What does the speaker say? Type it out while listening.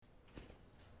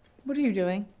What are you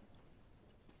doing?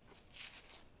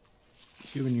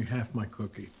 Giving you half my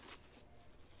cookie.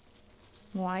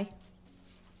 Why?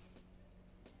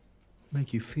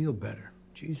 Make you feel better.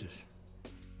 Jesus.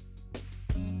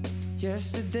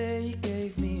 Yesterday you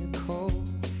gave me a cold,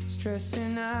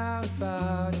 stressing out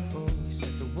about it all. You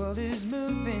said the world is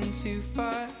moving too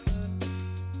fast,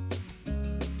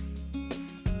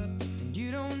 and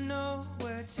you don't know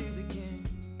where to begin,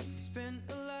 'cause you spent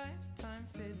a lifetime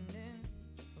fitting in,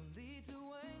 only to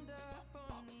wind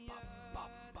up on the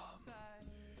other side.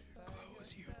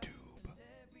 Close YouTube.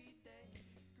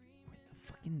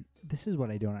 Fucking, this is what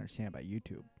I don't understand about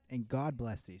YouTube, and God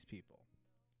bless these people,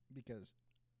 because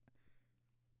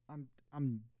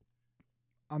I'm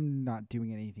not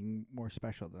doing anything more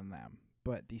special than them.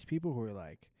 But these people who are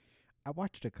like, I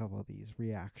watched a couple of these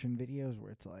reaction videos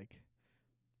where it's like,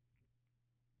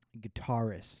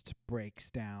 guitarist breaks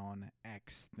down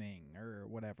X thing or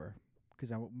whatever.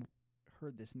 Because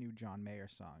heard this new John Mayer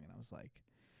song and I was like,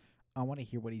 I want to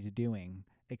hear what he's doing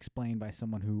explained by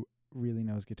someone who really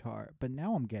knows guitar. But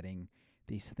now I'm getting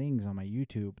these things on my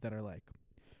YouTube that are like,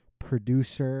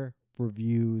 producer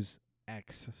reviews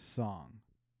X song.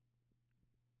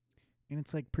 And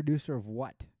it's like, producer of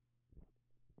what?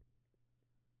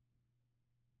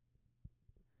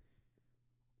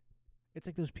 It's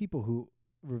like those people who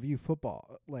review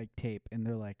football like tape and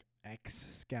they're like, X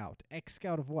scout. X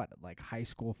scout of what? Like high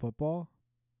school football?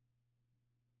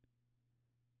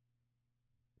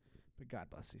 But God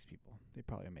bless these people. They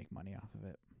probably make money off of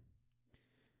it.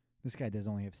 This guy does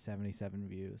only have 77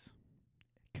 views.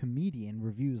 Comedian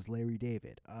reviews Larry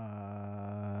David.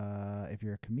 If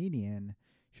you're a comedian,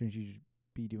 shouldn't you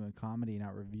be doing comedy,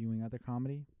 not reviewing other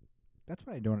comedy? That's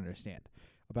what I don't understand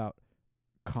about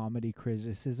comedy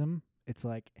criticism. It's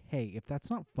like, hey, if that's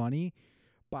not funny,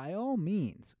 by all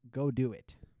means, go do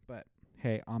it. But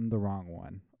hey, I'm the wrong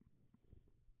one,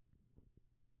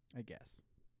 I guess.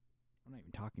 I'm not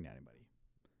even talking to anybody.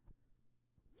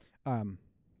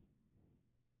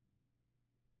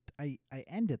 I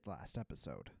ended last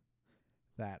episode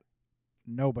that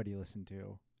nobody listened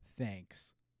to,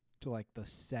 thanks to like the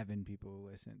 7 people who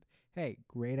listened. Hey,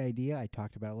 great idea. I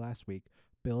talked about it last week.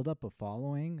 Build up a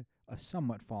following, a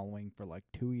somewhat following for like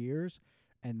 2 years,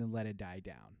 and then let it die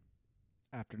down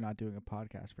after not doing a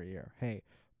podcast for a year. Hey,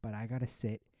 but I gotta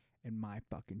sit in my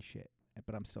fucking shit,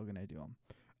 but I'm still gonna do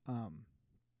them.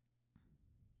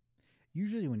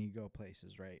 Usually when you go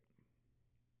places, right?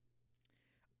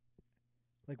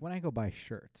 Like when I go buy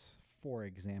shirts, for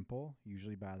example,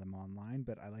 usually buy them online,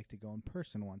 but I like to go in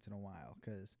person once in a while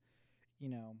because, you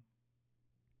know,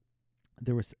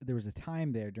 there was a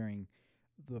time there during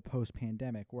the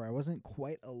post-pandemic where I wasn't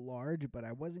quite a large, but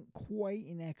I wasn't quite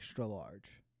an extra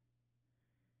large.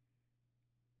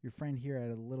 Your friend here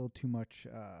had a little too much,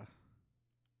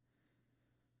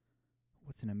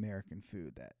 what's an American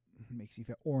food that makes you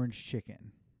feel? Orange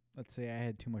chicken. Let's say I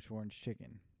had too much orange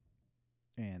chicken.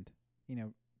 And, you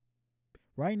know,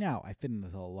 right now I fit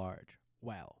into a large.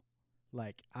 Well,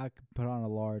 like I could put on a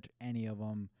large, any of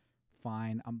them,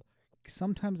 fine.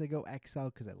 Sometimes I go XL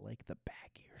because I like the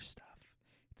baggier stuff.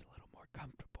 It's a little more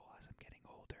comfortable as I'm getting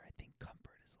older. I think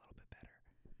comfort is a little bit better.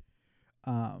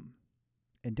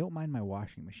 And don't mind my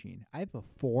washing machine. I have a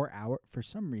 4-hour, for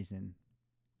some reason,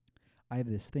 I have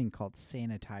this thing called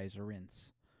sanitizer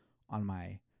rinse in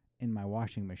my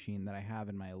washing machine that I have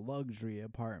in my luxury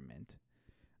apartment.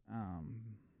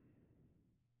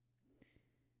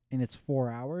 And it's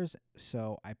 4 hours,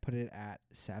 so I put it at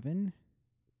 7.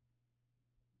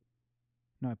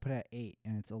 No, I put it at 8,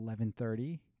 and it's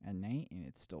 11:30 at night, and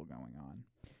it's still going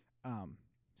on.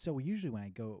 So usually when I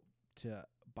go to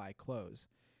buy clothes,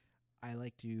 I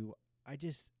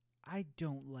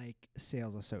don't like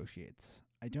sales associates.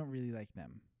 I don't really like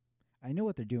them. I know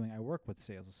what they're doing. I work with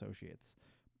sales associates,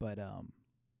 but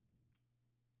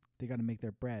they got to make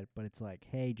their bread. But it's like,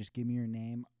 hey, just give me your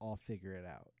name. I'll figure it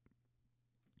out.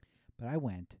 But I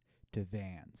went to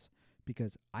Vans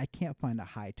because I can't find a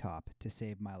high top to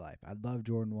save my life. I love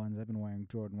Jordan 1s. I've been wearing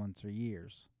Jordan 1s for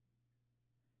years.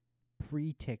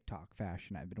 Pre-TikTok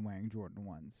fashion, I've been wearing Jordan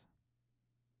 1s.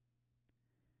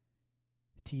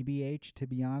 TBH, to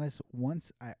be honest,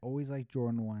 once I always liked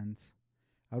Jordan 1s.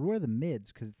 I would wear the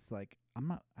mids because it's like, I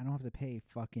don't have to pay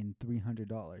fucking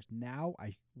 $300. Now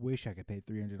I wish I could pay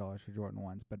 $300 for Jordan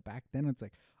 1s, but back then it's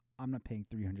like, I'm not paying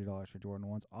 $300 for Jordan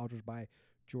 1s. I'll just buy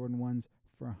Jordan 1s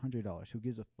for $100. Who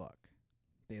gives a fuck?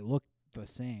 They look the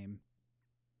same.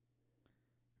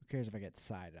 Who cares if I get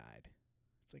side-eyed?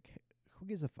 It's like, who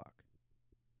gives a fuck?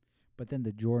 But then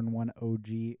the Jordan 1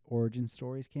 OG origin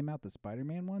stories came out, the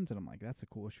Spider-Man ones, and I'm like, that's the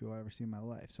coolest shoe I've ever seen in my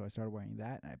life. So I started wearing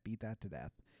that, and I beat that to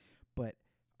death. But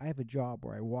I have a job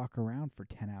where I walk around for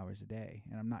 10 hours a day,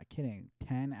 and I'm not kidding,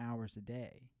 10 hours a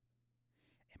day.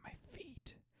 And my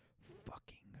feet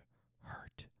fucking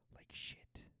hurt like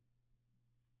shit.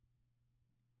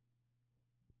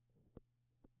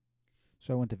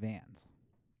 So I went to Vans.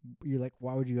 You're like,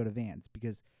 why would you go to Vans?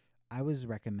 Because I was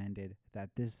recommended that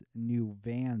this new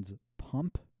Vans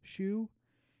pump shoe,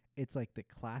 it's like the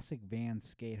classic Vans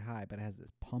Skate High, but it has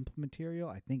this pump material.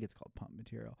 I think it's called pump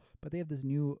material. But they have this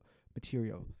new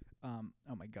material.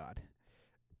 Oh my God.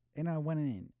 And I went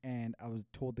in and I was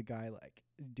told the guy, like,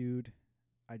 dude,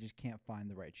 I just can't find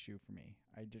the right shoe for me.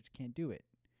 I just can't do it.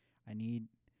 I need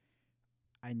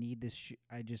this shoe.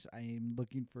 I'm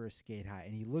looking for a Skate High.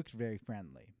 And he looked very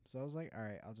friendly. So I was like, all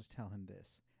right, I'll just tell him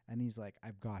this. And he's like,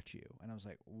 I've got you. And I was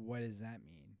like, what does that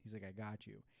mean? He's like, I got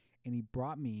you. And he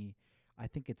brought me, I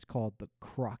think it's called the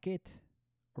Crockett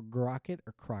or Grocket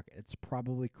or Crockett. It's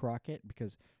probably Crockett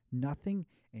because nothing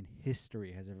in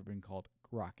history has ever been called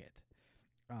Grocket.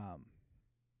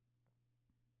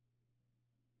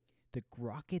 The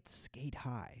Grocket Skate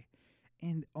High.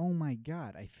 And oh my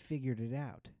God, I figured it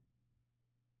out.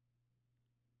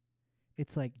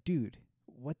 It's like, dude,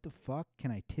 what the fuck?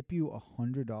 Can I tip you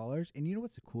 $100? And you know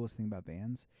what's the coolest thing about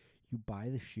Vans? You buy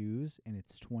the shoes and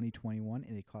it's 2021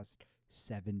 and they cost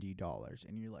 $70.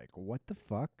 And you're like, what the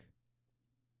fuck?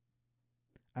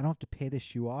 I don't have to pay the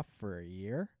shoe off for a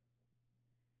year?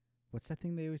 What's that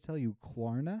thing they always tell you?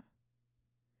 Klarna?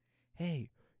 Hey,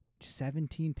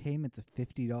 17 payments of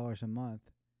 $50 a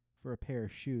month for a pair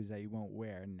of shoes that you won't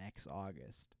wear next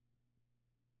August.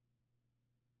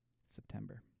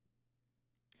 September.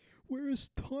 Where is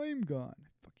time gone? I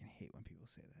fucking hate when people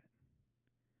say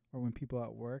that. Or when people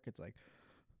at work, it's like,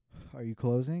 are you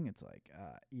closing? It's like,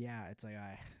 yeah. It's like,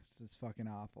 it's fucking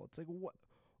awful. It's like,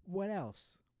 what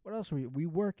else? What else? We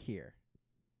work here.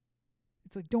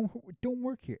 It's like, don't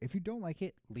work here. If you don't like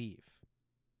it, leave.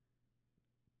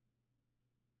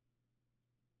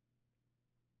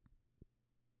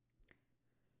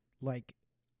 Like,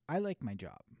 I like my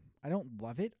job. I don't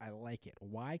love it. I like it.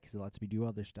 Why? Because it lets me do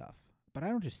other stuff. But I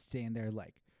don't just stand there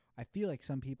like, I feel like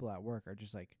some people at work are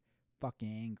just like fucking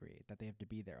angry that they have to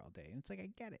be there all day. And it's like, I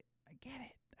get it. I get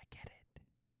it. I get it.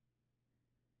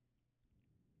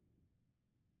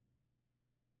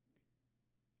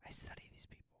 I study these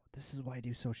people. This is why I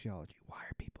do sociology. Why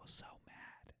are people so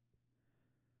mad?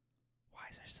 Why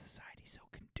is our society so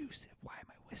conducive? Why am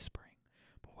I whispering?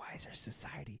 But why is our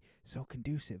society so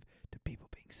conducive to people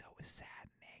being so sad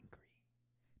and angry?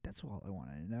 That's all I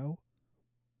want to know.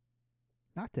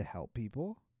 Not to help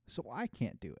people, so I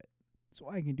can't do it. So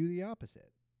I can do the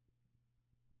opposite.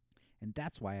 And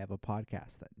that's why I have a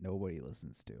podcast that nobody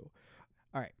listens to.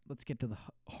 All right, let's get to the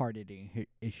hard-hitting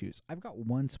issues. I've got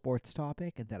one sports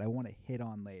topic that I want to hit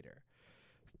on later.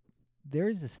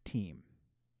 There's this team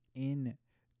in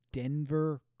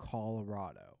Denver,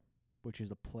 Colorado, which is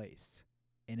a place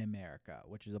in America,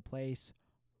 which is a place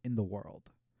in the world.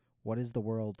 What is the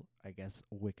world? I guess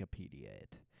Wikipedia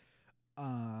it.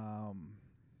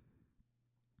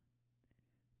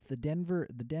 The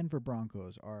Denver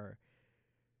Broncos are,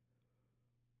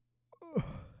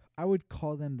 I would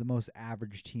call them the most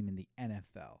average team in the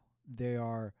NFL. They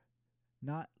are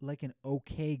not like an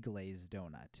okay glazed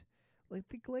donut. Like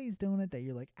the glazed donut that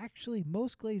you're like, actually,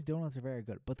 most glazed donuts are very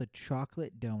good, but the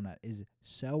chocolate donut is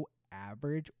so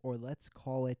average, or let's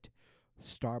call it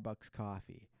Starbucks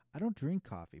coffee. I don't drink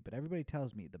coffee, but everybody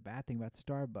tells me the bad thing about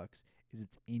Starbucks is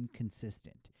it's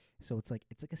inconsistent. So it's like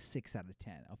a 6 out of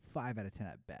 10, a 5 out of 10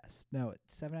 at best. No,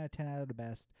 it's 7 out of 10 out of the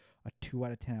best, a 2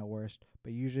 out of 10 at worst,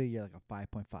 but usually you're like a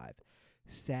 5.5.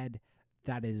 Said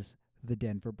that is the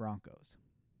Denver Broncos.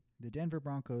 The Denver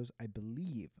Broncos, I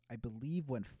believe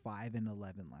went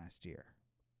 5-11 last year.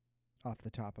 Off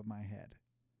the top of my head.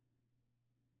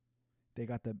 They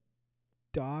got the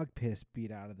dog piss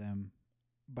beat out of them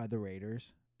by the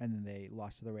Raiders, and then they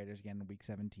lost to the Raiders again in week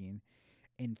 17.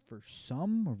 And for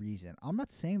some reason, I'm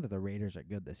not saying that the Raiders are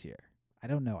good this year. I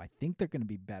don't know. I think they're going to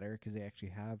be better because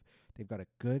they've got a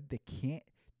good,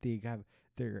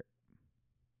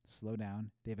 slow down.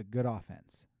 They have a good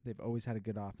offense. They've always had a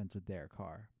good offense with Derek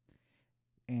Carr.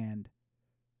 And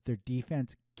their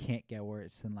defense can't get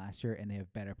worse than last year, and they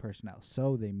have better personnel.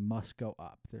 So they must go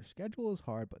up. Their schedule is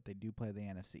hard, but they do play the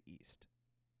NFC East.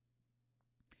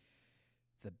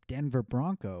 The Denver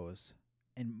Broncos,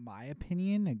 in my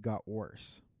opinion, it got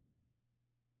worse.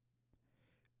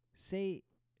 Say,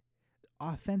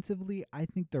 offensively, I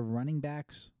think the running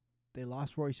backs, they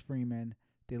lost Royce Freeman.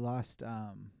 They lost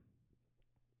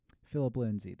Phillip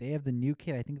Lindsay. They have the new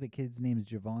kid. I think the kid's name is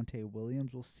Javonte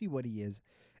Williams. We'll see what he is.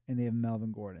 And they have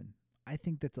Melvin Gordon. I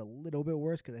think that's a little bit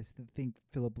worse because I think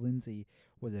Philip Lindsay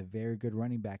was a very good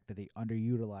running back that they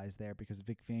underutilized there because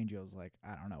Vic Fangio's like,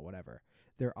 I don't know, whatever.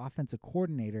 Their offensive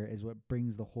coordinator is what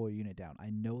brings the whole unit down. I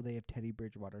know they have Teddy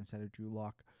Bridgewater instead of Drew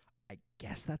Lock. I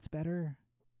guess that's better.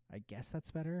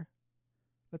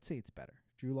 Let's say it's better.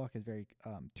 Drew Lock is very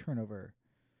turnover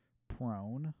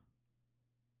prone.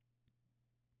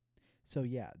 So,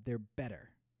 yeah, they're better.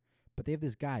 But they have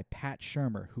this guy, Pat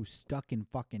Shurmur, who's stuck in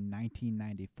fucking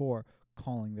 1994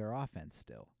 calling their offense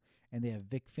still. And they have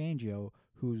Vic Fangio,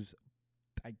 who's,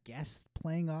 I guess,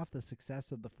 playing off the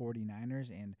success of the 49ers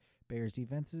and Bears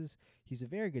defenses. He's a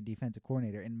very good defensive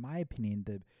coordinator. In my opinion,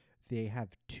 they have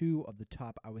two of the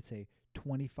top, I would say,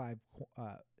 25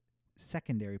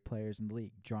 secondary players in the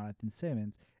league, Jonathan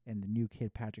Simmons and the new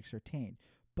kid, Patrick Surtain.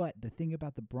 But the thing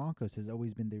about the Broncos has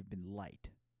always been they've been light.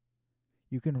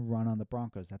 You can run on the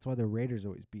Broncos. That's why the Raiders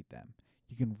always beat them.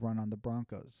 You can run on the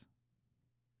Broncos.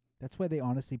 That's why they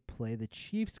honestly play the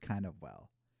Chiefs kind of well.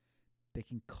 They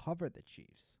can cover the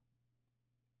Chiefs.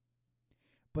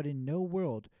 But in no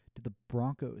world do the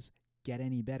Broncos get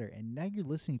any better. And now you're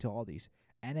listening to all these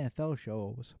NFL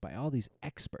shows by all these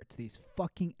experts, these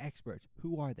fucking experts.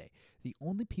 Who are they? The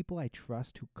only people I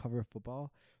trust who cover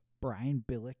football, Brian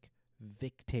Billick,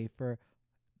 Vic Tafer,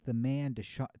 the man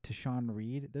Tashawn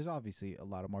Reed. There's obviously a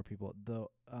lot of more people. God,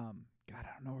 I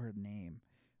don't know her name.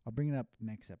 I'll bring it up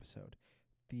next episode.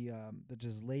 The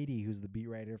just lady who's the beat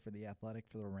writer for The Athletic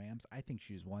for the Rams. I think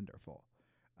she's wonderful.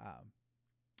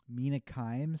 Mina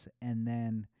Kimes, and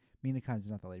then Mina Kimes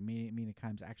is not the lady. Mina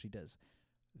Kimes actually does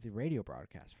the radio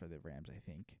broadcast for the Rams, I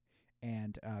think.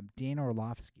 And Dan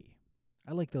Orlovsky.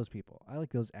 I like those people. I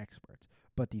like those experts.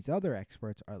 But these other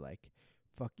experts are like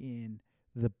fucking.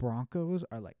 The Broncos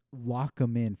are like, lock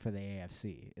them in for the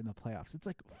AFC in the playoffs. It's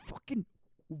like, fucking,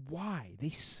 why? They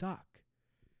suck.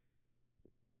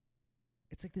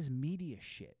 It's like this media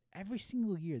shit. Every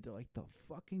single year, they're like, the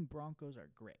fucking Broncos are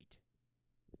great.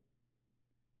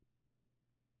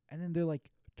 And then they're like,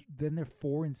 then they're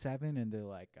 4-7, and they're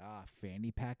like,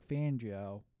 Fanny Pack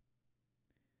Fangio.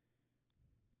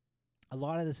 A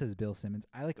lot of this is Bill Simmons.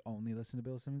 I only listen to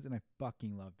Bill Simmons, and I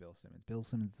fucking love Bill Simmons. Bill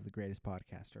Simmons is the greatest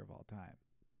podcaster of all time.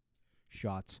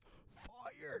 Shots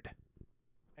fired.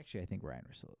 Actually, I think Ryan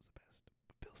Russillo is the best,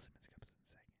 but Bill Simmons comes in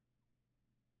second.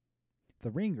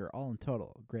 The Ringer, all in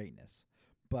total, greatness.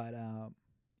 But,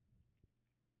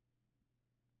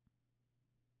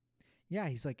 yeah,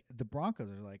 he's like, the Broncos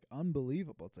are like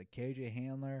unbelievable. It's like KJ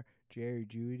Handler, Jerry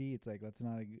Jeudy. It's like,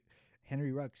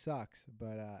 Henry Ruggs sucks,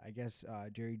 but I guess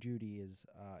Jerry Jeudy is.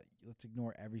 Let's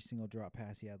ignore every single drop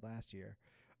pass he had last year.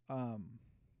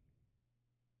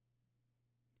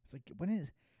 It's like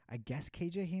I guess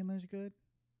KJ Handler's good.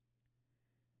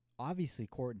 Obviously,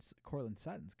 Cortland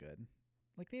Sutton's good.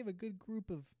 Like they have a good group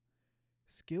of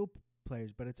skill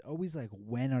players, but it's always like,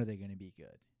 when are they going to be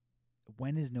good?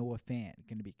 When is Noah Fant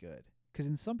going to be good? Because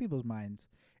in some people's minds,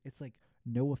 it's like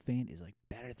Noah Fant is like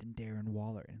better than Darren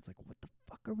Waller, and it's like, what the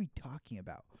fuck are we talking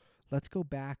about? Let's go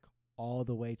back all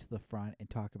the way to the front and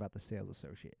talk about the sales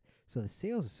associate. So the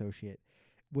sales associate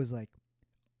was like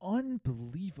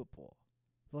unbelievable.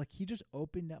 Like he just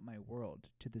opened up my world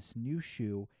to this new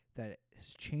shoe that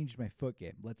has changed my foot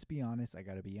game. Let's be honest. I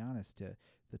got to be honest to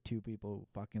the two people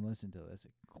who fucking listen to this,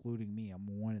 including me.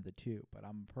 I'm one of the two, but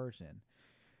I'm a person.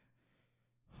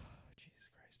 Jesus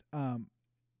Christ.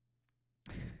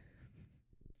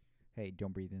 Hey,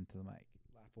 don't breathe into the mic.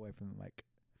 Laugh away from the mic.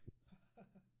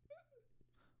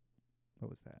 What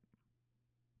was that?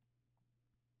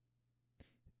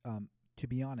 To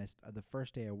be honest, the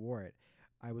first day I wore it,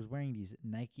 I was wearing these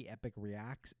Nike Epic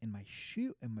Reacts, and my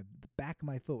shoe and the back of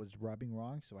my foot was rubbing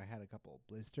wrong, so I had a couple of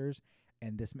blisters,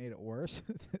 and this made it worse,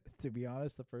 to be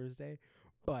honest, the first day.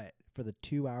 But for the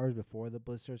 2 hours before the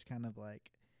blisters kind of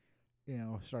like,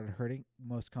 started hurting,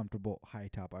 most comfortable high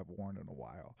top I've worn in a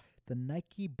while. The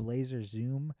Nike Blazer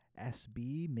Zoom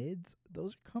SB mids,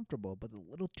 those are comfortable, but a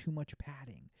little too much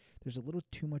padding. There's a little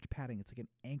too much padding. It's like an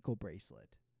ankle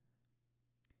bracelet.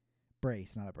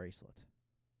 Brace, not a bracelet.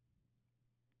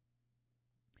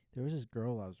 There was this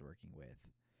girl I was working with.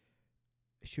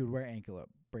 She would wear ankle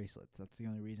bracelets. That's the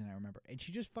only reason I remember. And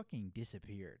she just fucking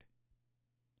disappeared.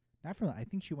 Not from, I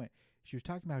think she was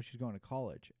talking about how she was going to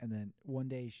college. And then one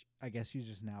day, I guess she's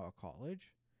just now at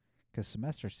college. Because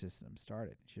semester system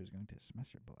started. She was going to a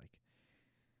semester. But like,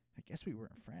 I guess we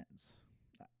weren't friends.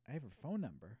 I have her phone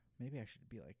number. Maybe I should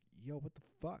be like, yo, what the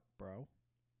fuck, bro?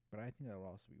 But I think that would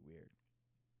also be weird.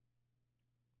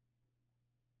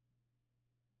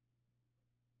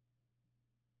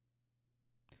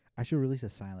 I should release a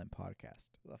silent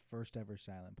podcast. The first ever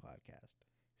silent podcast.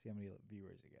 See how many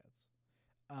viewers it gets.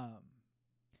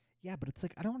 Yeah, but it's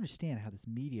like I don't understand how this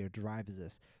media drives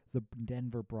this. The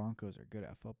Denver Broncos are good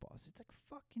at football. So it's like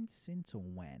fucking since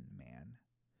when, man?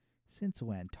 Since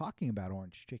when? Talking about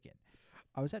orange chicken.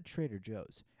 I was at Trader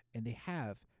Joe's and they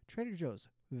have Trader Joe's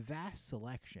vast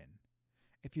selection.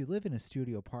 If you live in a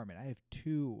studio apartment, I have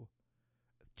two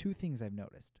things I've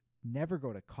noticed. Never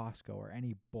go to Costco or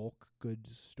any bulk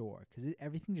goods store because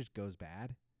everything just goes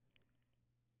bad.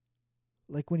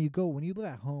 Like when you live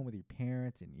at home with your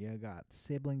parents and you got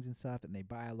siblings and stuff and they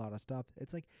buy a lot of stuff,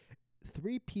 it's like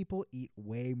 3 people eat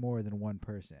way more than one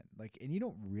person. Like, and you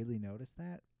don't really notice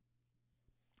that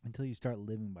until you start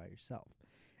living by yourself.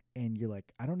 And you're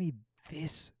like, I don't need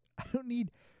this. I don't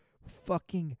need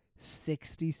fucking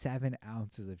 67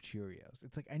 ounces of Cheerios.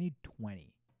 It's like I need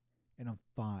 20 and I'm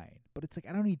fine. But it's like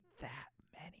I don't need that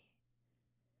many.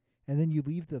 And then you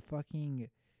leave the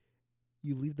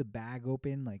bag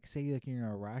open, like say like you're in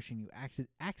a rush and you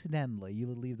accidentally you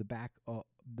leave the bag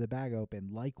open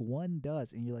like one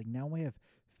does, and you're like, now I have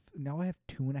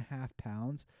 2.5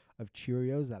 pounds of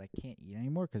Cheerios that I can't eat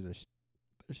anymore because they're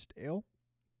stale,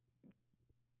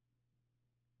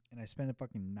 and I spent a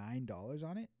fucking $9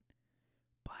 on it.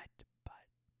 But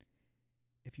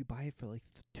if you buy it for like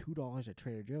 $2 at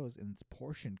Trader Joe's and it's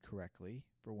portioned correctly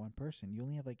for one person, you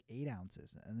only have like 8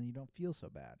 ounces, and then you don't feel so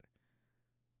bad.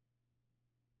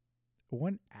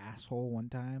 One asshole one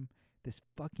time, this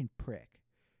fucking prick,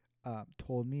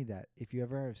 told me that if you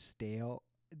ever have stale,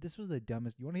 this was the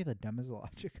dumbest. You want to hear the dumbest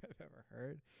logic I've ever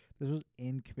heard? This was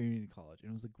in community college, and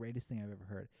it was the greatest thing I've ever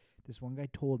heard. This one guy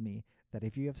told me that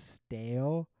if you have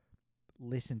stale,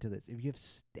 listen to this, if you have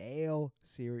stale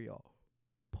cereal,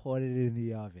 put it in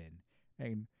the oven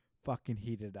and fucking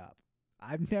heat it up.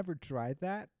 I've never tried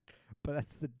that, but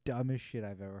that's the dumbest shit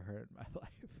I've ever heard in my life.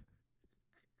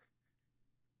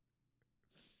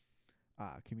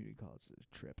 Community college is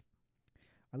a trip.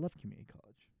 I love community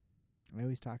college. I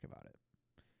always talk about it.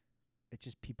 It's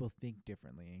just people think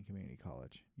differently in community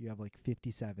college. You have like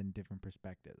 57 different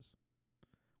perspectives,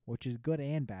 which is good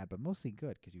and bad, but mostly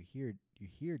good because you hear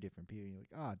different people. And you're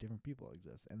like, different people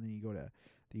exist. And then you go to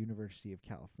the University of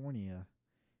California,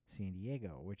 San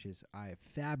Diego, which is a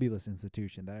fabulous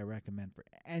institution that I recommend for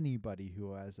anybody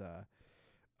who has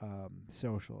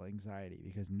social anxiety,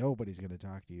 because nobody's going to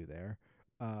talk to you there.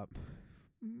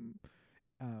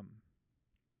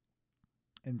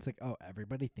 And it's like, oh,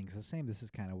 everybody thinks the same. This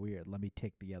is kind of weird. Let me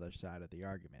take the other side of the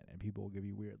argument. And people will give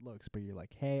you weird looks, but you're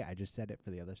like, hey, I just said it for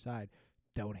the other side.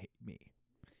 Don't hate me.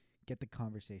 Get the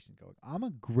conversation going. I'm a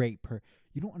great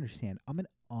you don't understand. I'm an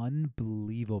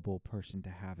unbelievable person to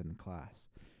have in the class.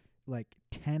 Like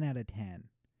 10 out of 10.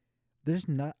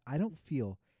 I don't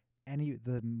feel any,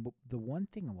 the one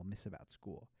thing I will miss about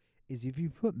school is if you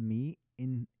put me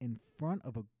in front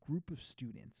of a group of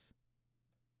students.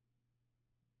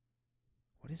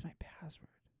 What is my password?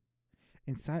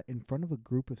 In front of a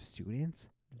group of students,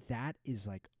 that is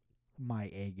like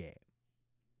my A game.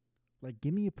 Like,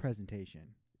 give me a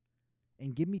presentation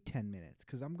and give me 10 minutes,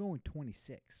 because I'm going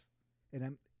 26 and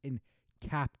I'm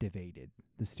captivated.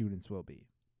 The students will be.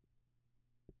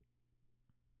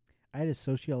 I had a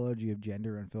sociology of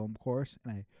gender and film course,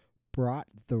 and I brought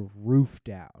the roof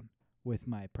down with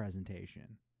my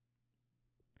presentation.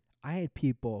 I had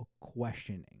people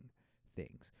questioning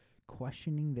things,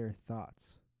 questioning their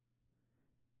thoughts.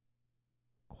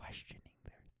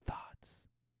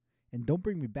 And don't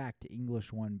bring me back to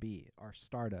English 1B, our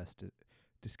Stardust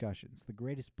discussions, the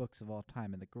greatest books of all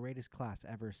time and the greatest class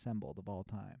ever assembled of all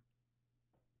time.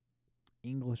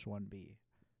 English 1B,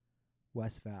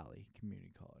 West Valley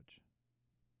Community College.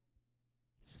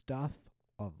 Stuff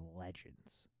of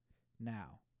legends.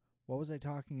 Now, what was I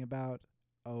talking about?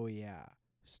 Oh yeah,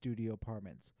 studio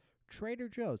apartments. Trader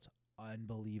Joe's,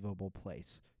 unbelievable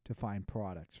place to find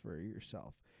products for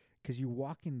yourself. Because you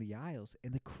walk in the aisles,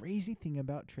 and the crazy thing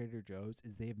about Trader Joe's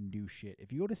is they have new shit.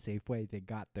 If you go to Safeway, they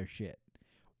got their shit.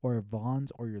 Or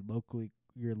Vaughn's, or your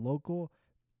local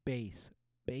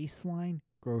baseline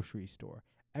grocery store.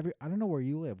 I don't know where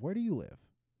you live. Where do you live?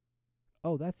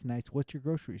 Oh, that's nice. What's your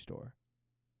grocery store?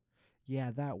 Yeah,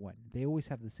 that one. They always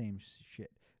have the same shit.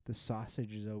 The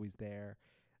sausage is always there.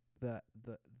 The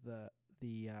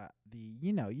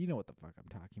you know what the fuck I'm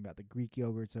talking about. The Greek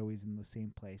yogurt's always in the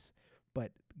same place.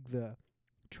 But the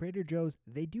Trader Joe's,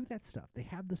 they do that stuff. They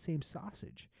have the same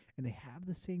sausage, and they have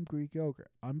the same Greek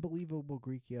yogurt. Unbelievable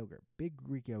Greek yogurt. Big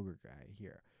Greek yogurt guy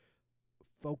here.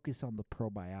 Focus on the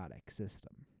probiotic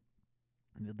system,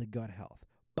 the gut health.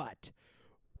 But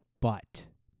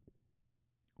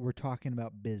we're talking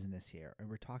about business here, and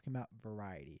we're talking about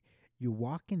variety. You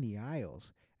walk in the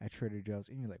aisles at Trader Joe's,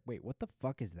 and you're like, wait, what the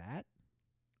fuck is that?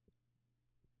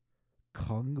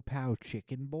 Kung Pao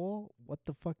chicken bowl? What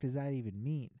the fuck does that even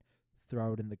mean?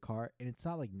 Throw it in the cart, and it's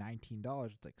not like $19,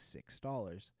 it's like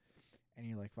 $6. And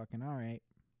you're like, fucking all right.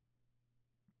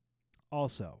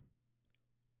 Also,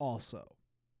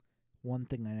 one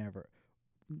thing I never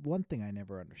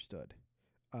understood.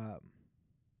 I'm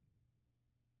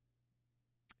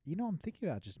thinking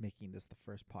about just making this the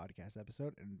first podcast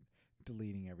episode and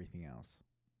deleting everything else.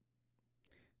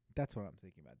 That's what I'm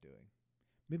thinking about doing.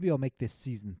 Maybe I'll make this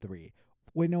season 3.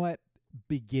 Wait, you know what?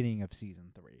 Beginning of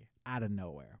season 3. Out of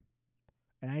nowhere.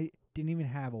 And I didn't even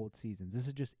have old seasons. This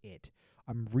is just it.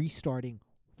 I'm restarting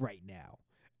right now.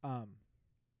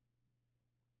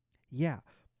 Yeah,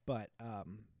 but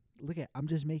I'm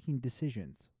just making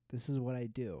decisions. This is what I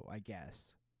do, I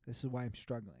guess. This is why I'm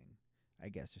struggling. I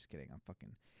guess, just kidding.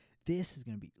 This is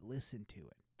going to be listened to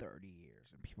in 30 years.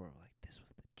 And people are like, this was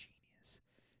the genius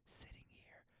sitting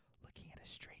here looking at a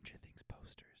Stranger Things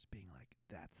posters, being like,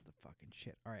 that's the fucking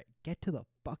shit. All right, get to the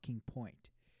fucking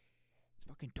point. It's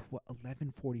fucking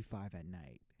 11:45 at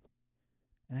night.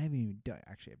 And I haven't even done,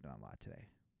 actually, I've done a lot today.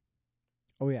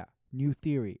 Oh, yeah, new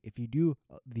theory. If you do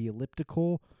the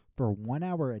elliptical for 1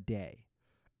 hour a day,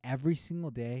 every single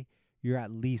day, you're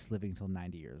at least living till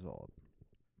 90 years old.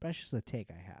 But that's just a take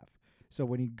I have. So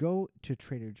when you go to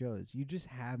Trader Joe's, you just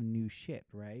have new shit,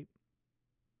 right?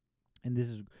 And this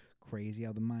is crazy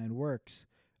how the mind works.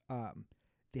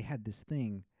 They had this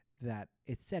thing that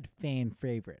it said fan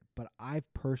favorite, but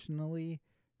I've personally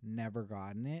never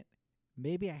gotten it.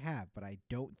 Maybe I have, but I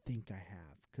don't think I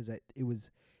have, because it was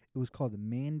called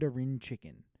Mandarin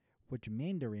chicken, which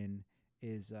Mandarin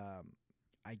is,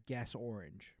 I guess,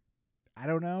 orange. I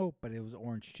don't know, but it was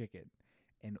orange chicken.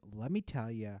 And let me tell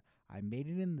you, I made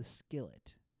it in the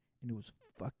skillet, and it was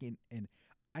fucking, and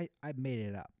I made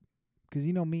it up. Because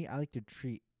you know me,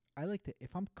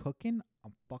 if I'm cooking,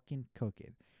 I'm fucking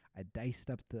cooking. I diced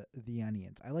up the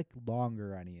onions. I like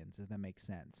longer onions, if that makes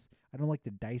sense. I don't like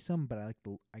to dice them, but I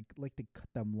like to cut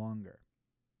them longer.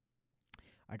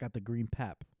 I got the green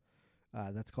pep.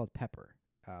 That's called pepper.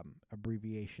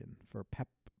 Abbreviation for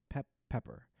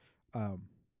pepper. I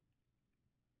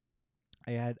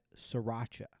had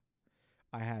sriracha.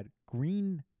 I had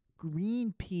green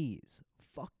peas.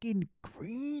 Fucking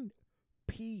green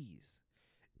peas.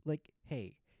 Like,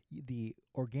 hey, the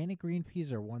organic green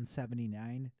peas are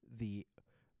 $1.79. The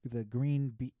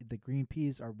green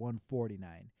peas are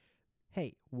 $1.49.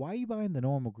 Hey, why are you buying the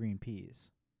normal green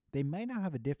peas? They might not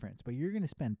have a difference, but you're gonna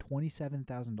spend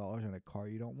 $27,000 on a car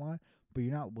you don't want, but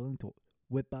you're not willing to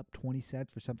whip up 20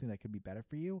 cents for something that could be better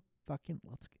for you. Fucking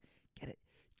let's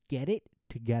get it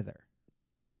together.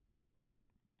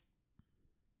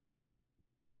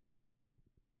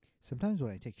 Sometimes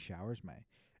when I take showers,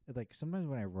 sometimes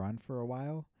when I run for a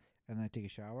while and then I take a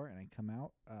shower and I come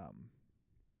out,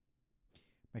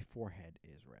 my forehead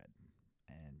is red,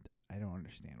 and I don't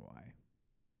understand why.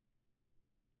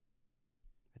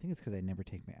 I think it's because I never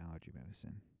take my allergy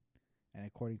medicine, and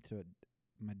according to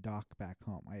my doc back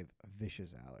home, I have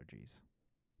vicious allergies.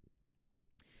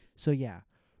 So yeah,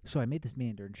 I made this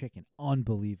Mandarin chicken,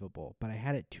 unbelievable, but I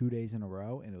had it 2 days in a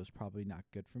row, and it was probably not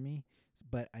good for me.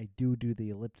 But I do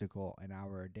the elliptical an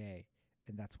hour a day,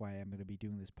 and that's why I'm going to be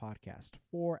doing this podcast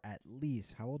for at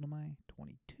least, how old am I?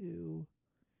 22.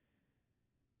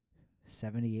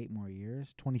 78 more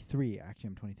years. 23. Actually,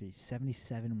 I'm 23.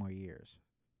 77 more years.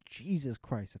 Jesus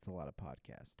Christ, that's a lot of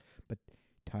podcasts. But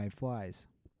time flies.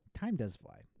 Time does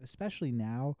fly, especially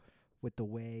now with the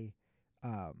way,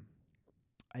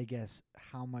 I guess,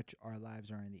 how much our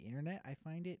lives are in the internet. I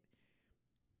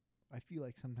feel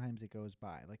like sometimes it goes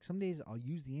by. Like some days I'll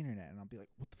use the internet and I'll be like,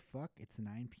 what the fuck? It's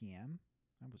 9 p.m.?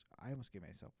 I almost gave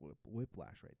myself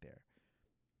whiplash right there.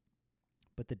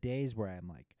 But the days where I'm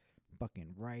like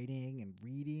fucking writing and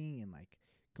reading and like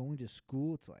going to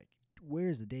school, it's like,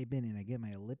 where's the day been? And I get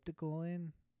my elliptical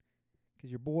in.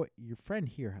 Because your friend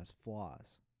here has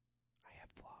flaws. I have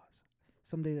flaws.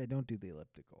 Some days I don't do the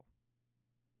elliptical.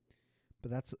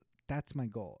 But that's my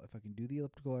goal. If I can do the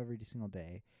elliptical every single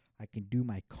day, I can do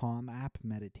my Calm app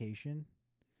meditation.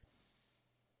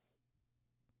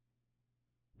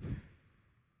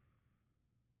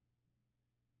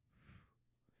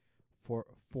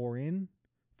 Four in,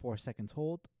 4 seconds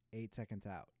hold, 8 seconds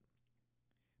out.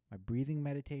 My breathing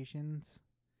meditations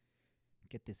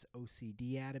get this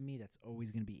OCD out of me that's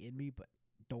always going to be in me, but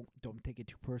don't take it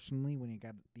too personally when you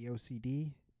got the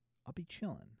OCD. I'll be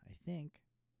chilling, I think.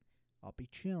 I'm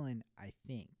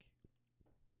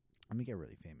going to get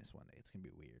really famous one day. It's going to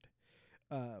be weird.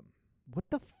 What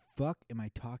the fuck am I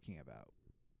talking about?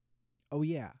 Oh,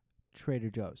 yeah, Trader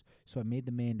Joe's. So I made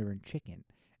the Mandarin chicken,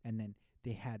 and then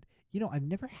they had, I've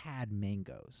never had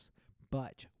mangoes,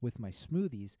 But with my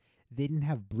smoothies, they didn't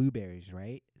have blueberries,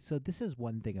 right? So this is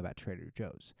one thing about Trader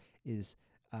Joe's is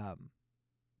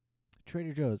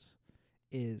Trader Joe's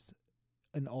is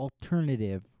an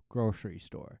alternative grocery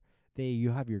store.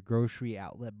 You have your grocery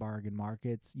outlet bargain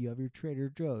markets, you have your Trader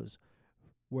Joe's.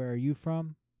 Where are you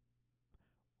from?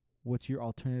 What's your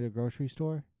alternative grocery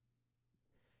store?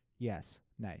 Yes,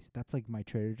 nice. That's like my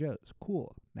Trader Joe's.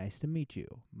 Cool. Nice to meet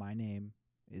you. My name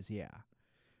is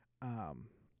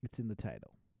it's in the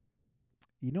title.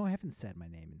 You know, I haven't said my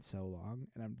name in so long,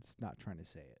 and I'm just not trying to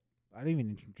say it. I don't even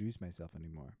introduce myself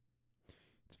anymore.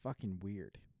 It's fucking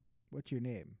weird. What's your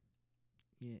name?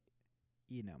 You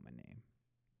know my name.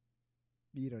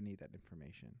 You don't need that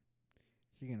information.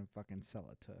 You're gonna fucking sell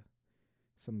it to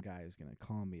some guy who's gonna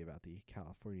call me about the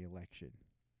California election.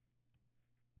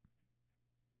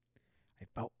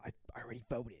 I already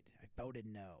voted. I voted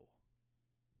no.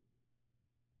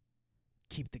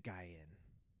 Keep the guy in.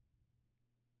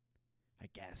 I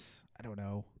guess. I don't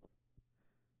know.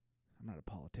 I'm not a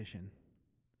politician.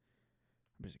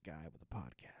 I'm just a guy with a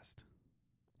podcast.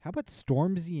 How about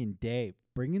Stormzy and Dave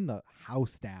bringing the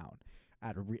house down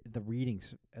at the Reading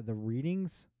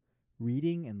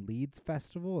and Leeds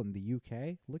Festival in the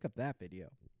UK? Look up that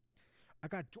video. I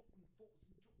got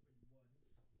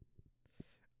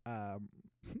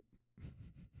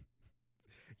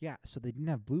yeah, so they didn't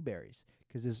have blueberries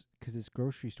because this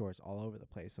grocery store is all over the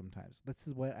place sometimes. This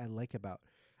is what I like about.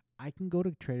 I can go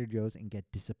to Trader Joe's and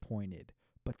get disappointed,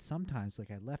 but sometimes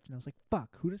like I left and I was like,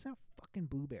 "Fuck, who doesn't have fucking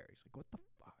blueberries? Like what the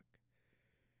fuck?"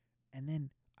 And then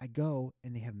I go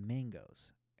and they have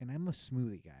mangoes, and I'm a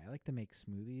smoothie guy. I like to make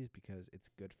smoothies because it's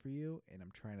good for you, and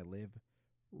I'm trying to live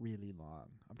really long.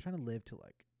 I'm trying to live to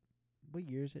like, what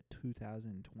year is it?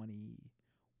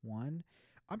 2021.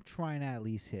 I'm trying to at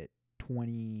least hit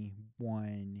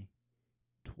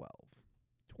 2112.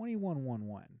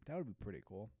 2111. That would be pretty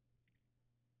cool.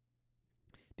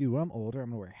 Dude, when I'm older,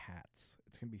 I'm going to wear hats.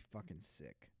 It's going to be fucking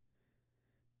sick.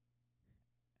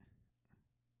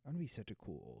 I'm going to be such a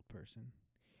cool old person.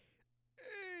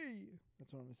 Hey!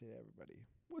 That's what I'm going to say to everybody.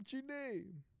 What's your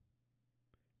name?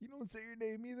 You don't say your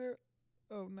name either?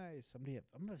 Oh, nice. I'm going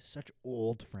to have such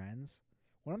old friends.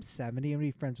 When I'm 70, I'm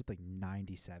going to be friends with like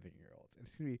 97-year-olds. And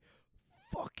it's going to be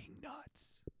fucking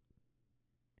nuts.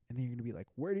 And then you're going to be like,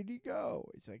 where did he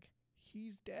go? It's like,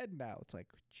 he's dead now. It's like,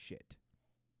 shit.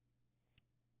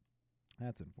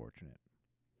 That's unfortunate.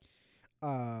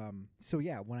 So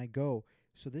yeah, when I go,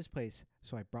 so this place,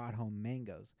 so I brought home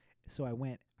mangoes. So I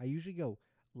usually go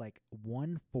like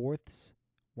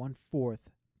 1/4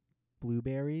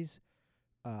 blueberries,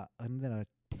 and then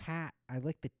I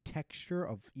like the texture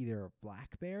of either a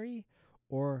blackberry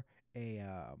or a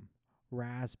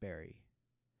raspberry.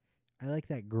 I like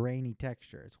that grainy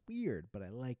texture. It's weird, but I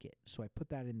like it. So I put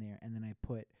that in there, and then I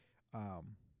put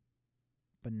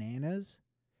bananas,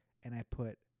 and I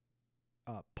put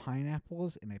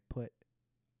pineapples, and I put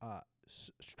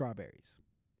strawberries.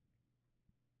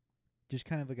 Just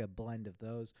kind of like a blend of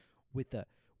those with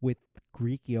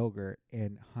Greek yogurt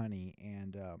and honey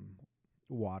and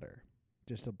water,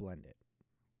 just to blend it.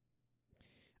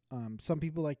 Some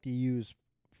people like to use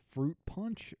fruit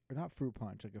punch, or not fruit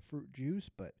punch, like a fruit juice,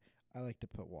 but I like to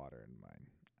put water in mine.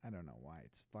 I don't know why.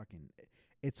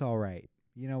 It's all right.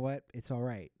 You know what? It's all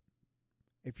right.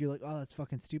 If you're like, oh, that's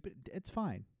fucking stupid, it's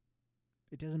fine.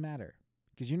 It doesn't matter.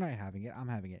 Because you're not having it. I'm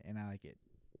having it, and I like it.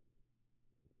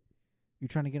 You're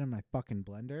trying to get in my fucking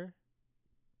blender?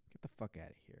 Get the fuck out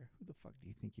of here. Who the fuck do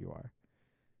you think you are?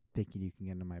 Thinking you can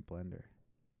get into my blender.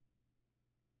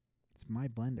 It's my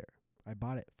blender. I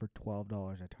bought it for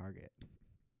 $12 at Target.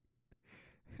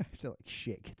 I feel like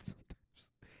shit gets sometimes.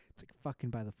 It's like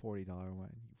fucking buy the $40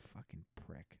 one, you fucking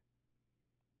prick.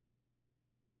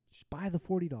 Just buy the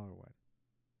 $40 one.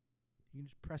 You can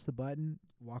just press the button,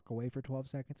 walk away for 12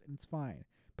 seconds, and it's fine.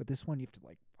 But this one, you have to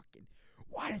like fucking,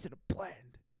 why does it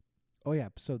blend? Oh yeah,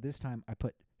 so this time I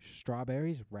put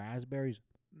strawberries, raspberries,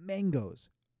 mangoes.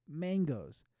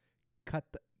 Cut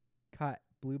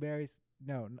blueberries.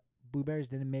 No, blueberries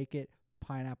didn't make it.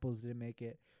 Pineapples didn't make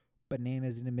it.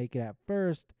 Bananas didn't make it at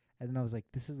first. And then I was like,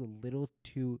 this is a little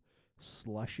too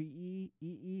slushy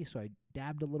so I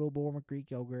dabbed a little more Greek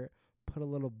yogurt, put a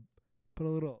little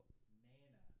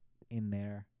in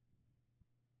there,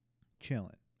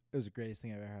 chilling. It was the greatest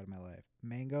thing I've ever had in my life.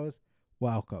 Mangoes,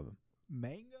 welcome.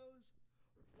 Mangoes,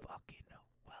 fucking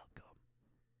welcome.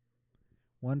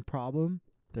 One problem,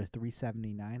 they're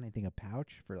 $3.79. I think a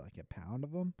pouch for like a pound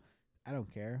of them. I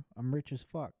don't care. I'm rich as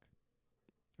fuck.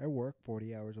 I work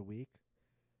 40 hours a week.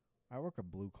 I work a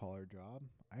blue collar job.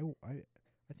 I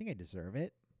think I deserve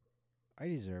it. I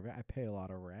deserve it. I pay a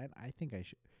lot of rent. I think I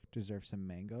should. deserve some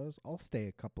mangoes, I'll stay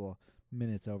a couple of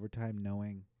minutes overtime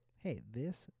knowing, hey,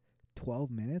 this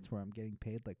 12 minutes where I'm getting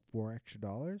paid like $4 extra,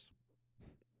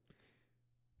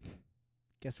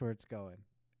 guess where it's going?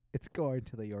 It's going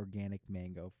to the organic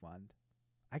mango fund.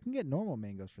 I can get normal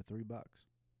mangoes for $3.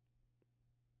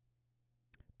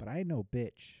 But I ain't no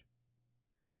bitch.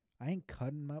 I ain't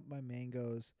cutting up my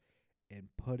mangoes and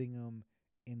putting them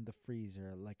in the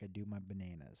freezer like I do my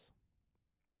bananas.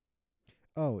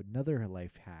 Oh, another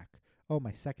life hack. Oh,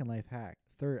 my second life hack.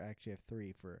 Third, actually I have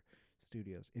 3 for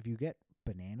studios. If you get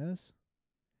bananas,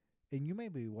 and you may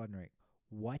be wondering,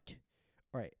 what?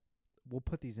 All right, we'll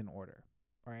put these in order.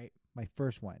 All right, my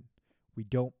first one, we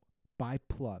don't buy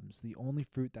plums. The only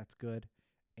fruit that's good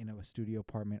in a studio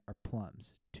apartment are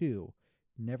plums. 2,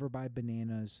 never buy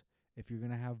bananas. If you're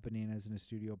going to have bananas in a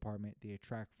studio apartment, they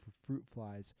attract fruit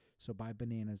flies. So buy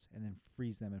bananas and then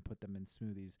freeze them and put them in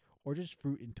smoothies. Or just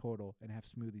fruit in total and have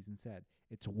smoothies instead.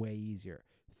 It's way easier.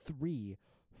 3,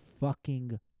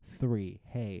 fucking 3.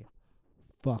 Hey,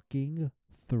 fucking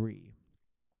 3.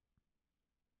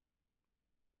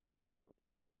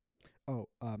 Oh,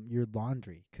 your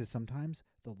laundry. Because sometimes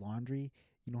the laundry,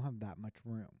 you don't have that much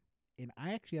room. And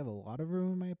I actually have a lot of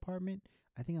room in my apartment.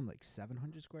 I think I'm like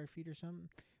 700 square feet or something.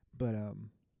 But I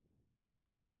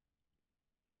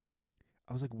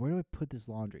was like, where do I put this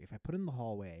laundry? If I put it in the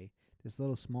hallway, this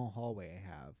little small hallway I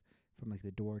have from like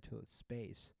the door to the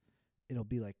space, it'll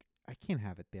be like, I can't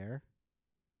have it there.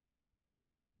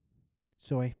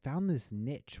 So I found this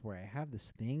niche where I have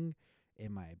this thing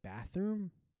in my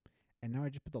bathroom, and now I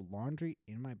just put the laundry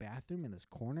in my bathroom in this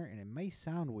corner, and it may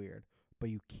sound weird, but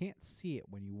you can't see it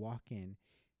when you walk in,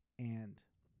 and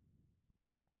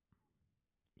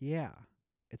yeah,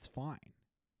 it's fine.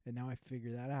 And now I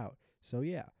figure that out. So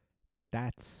yeah,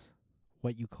 that's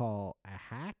what you call a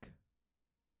hack,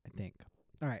 I think.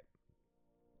 All right.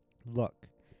 Look.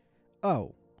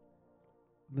 Oh,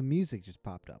 the music just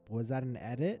popped up. Was that an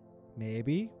edit?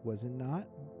 Maybe. Was it not?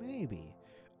 Maybe.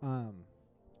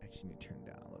 Actually need to turn it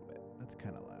down a little bit. That's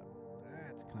kind of loud.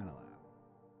 That's kind of loud.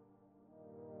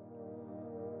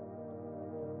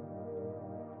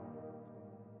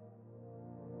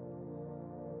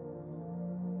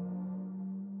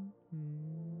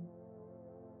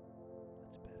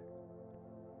 That's better.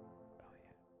 Oh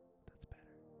yeah, that's better.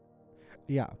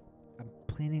 Yeah, I'm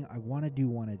planning. I want to do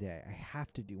one a day. I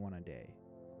have to do one a day.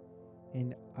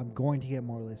 And I'm going to get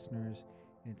more listeners,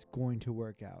 and it's going to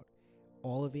work out.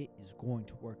 All of it is going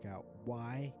to work out.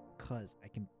 Why? Because I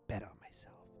can bet on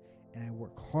myself. And I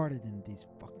work harder than these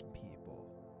fucking people.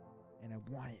 And I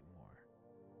want it more.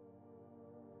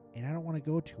 And I don't want to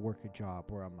go to work a job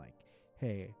where I'm like,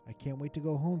 hey, I can't wait to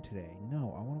go home today.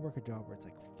 No, I want to work a job where it's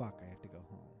like, fuck, I have to go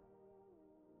home.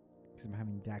 Because I'm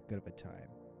having that good of a time.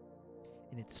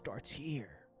 And it starts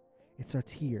here. It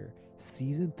starts here.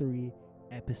 Season 3,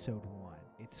 Episode 1.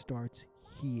 It starts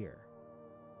here.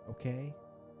 Okay?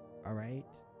 Alright?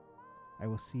 I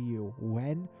will see you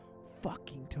when?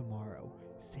 Fucking tomorrow.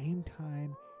 Same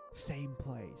time, same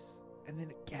place. And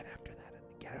then again after that, and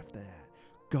again after that.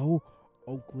 Go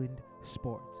Oakland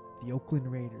sports. The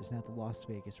Oakland Raiders, now the Las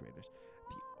Vegas Raiders.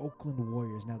 The Oakland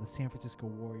Warriors, now the San Francisco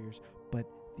Warriors, but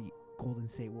the Golden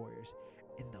State Warriors.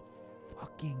 And the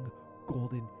fucking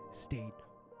Golden State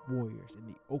Warriors. And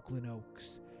the Oakland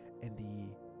Oaks. And the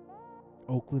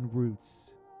Oakland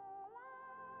Roots.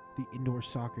 The indoor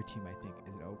soccer team, I think, is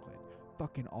in Oakland.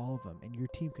 Fucking all of them. And your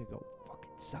team can go fucking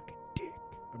suck a dick.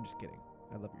 I'm just kidding.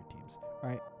 I love your teams. All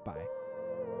right, bye.